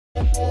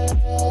Out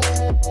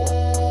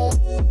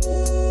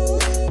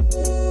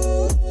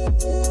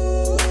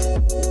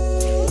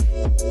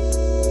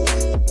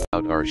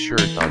our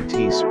shirt on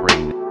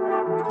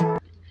Tespring.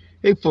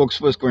 Hey folks,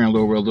 what's going on?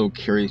 We're a little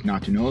curious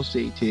not to know.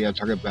 So today I'm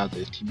talking about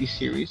this TV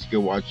series. Go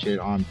watch it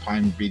on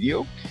Prime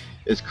Video.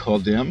 It's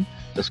called The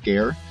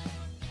Scare.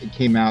 It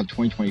came out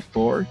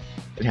 2024.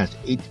 It has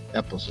 8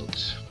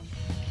 episodes.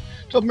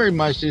 So very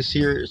much this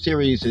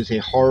series is a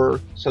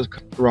horror,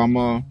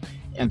 drama,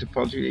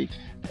 anthology,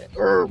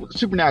 or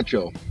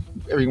supernatural,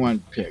 whatever you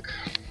want to pick.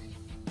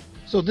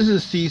 So this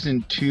is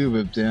season 2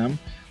 of them.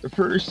 The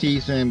first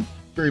season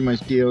very much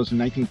deals in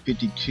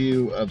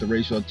 1952 of the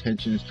racial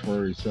tensions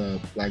towards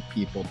black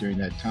people during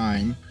that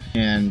time,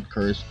 and of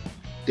course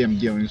them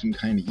dealing with some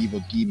kind of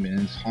evil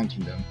demons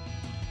haunting them,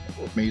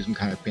 or maybe some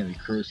kind of family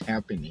curse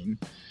happening.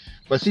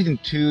 But season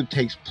 2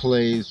 takes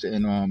place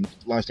in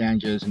Los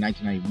Angeles in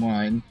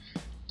 1991.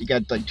 You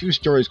got like 2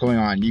 stories going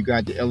on. You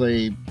got the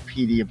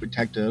LAPD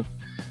detective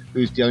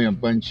who's dealing with a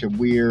bunch of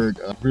weird,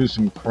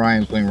 gruesome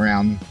crimes going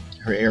around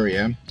her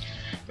area.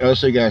 You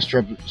also got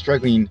a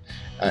struggling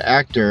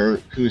actor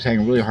who's having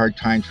a really hard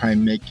time trying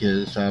to make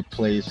his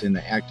place in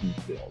the acting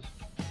field.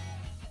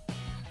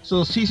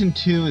 So season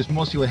 2 is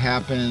mostly what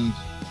happened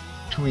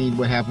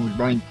with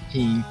Ronnie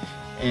King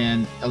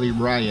and LA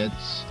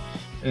riots,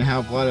 and how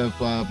a lot of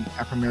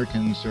African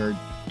Americans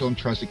don't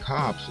trust the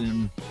cops,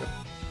 and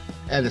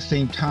at the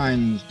same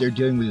time they're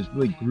dealing with this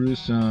really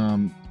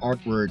gruesome,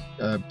 awkward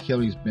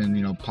killings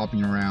been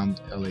popping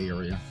around LA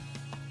area.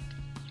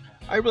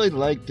 I really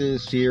like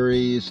this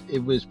series.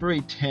 It was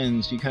very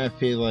tense. You kind of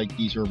feel like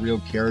these are real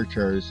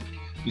characters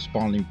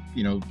responding,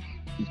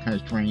 these kind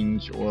of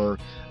strange or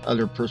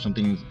other personal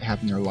things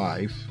happen in their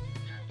life.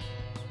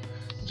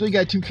 So you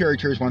got 2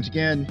 characters once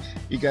again.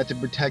 You got the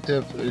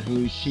detective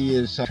who she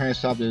is trying to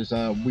stop this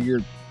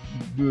weird,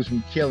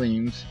 gruesome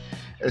killings.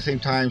 At the same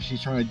time,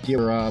 she's trying to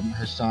deal with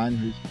her son,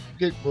 who's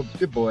a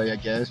good boy, I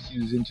guess.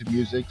 He's into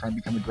music, trying to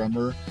become a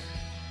drummer,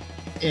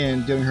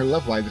 and doing her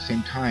love life at the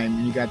same time.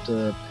 And you got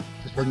this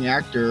working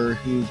actor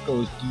who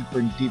goes deeper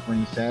and deeper in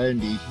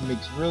insanity. He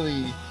makes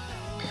really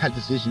bad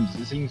decisions.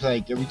 It seems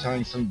like every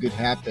time something good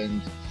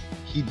happens,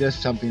 he does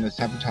something to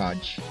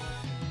sabotage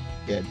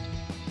it.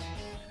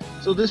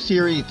 So this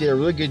series did a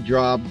really good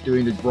job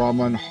doing the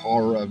drama and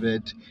horror of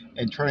it,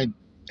 and trying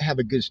to have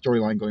a good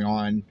storyline going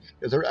on,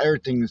 because there are other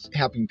things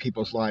happening in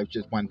people's lives,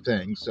 just one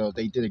thing. So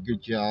they did a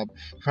good job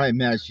trying to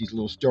match these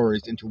little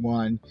stories into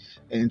one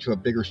and into a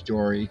bigger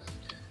story.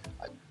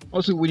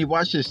 Also, when you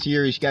watch this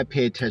series, you got to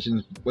pay attention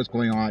to what's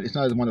going on. It's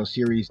not one of those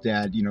series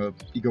that, you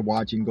can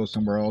watch and go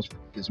somewhere else,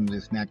 get some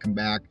snack, come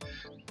back,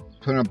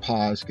 put on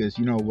pause, because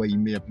you know what you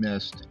may have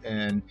missed.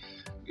 And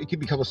it could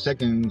be a couple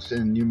seconds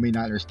and you may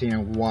not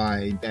understand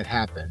why that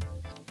happened.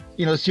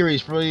 The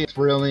series really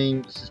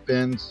thrilling,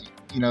 suspense.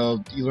 You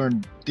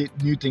learn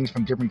new things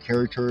from different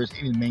characters.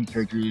 Even the main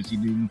characters,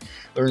 you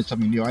learn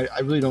something new. I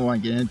really don't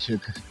want to get into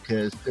it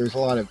because there's a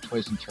lot of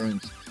twists and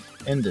turns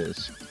in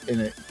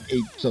an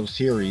 8-episode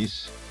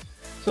series.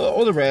 So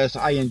all the rest,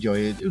 I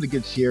enjoyed it. It was a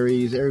good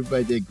series.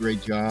 Everybody did a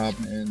great job,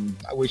 and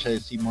I wish I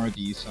had seen more of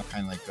these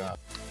kind of like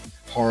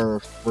horror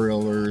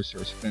thrillers or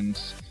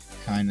suspense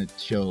kind of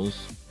shows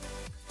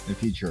in the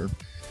future.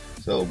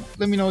 So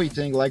let me know what you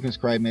think. Like and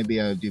subscribe.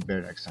 Maybe I'll do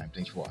better next time.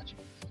 Thanks for watching.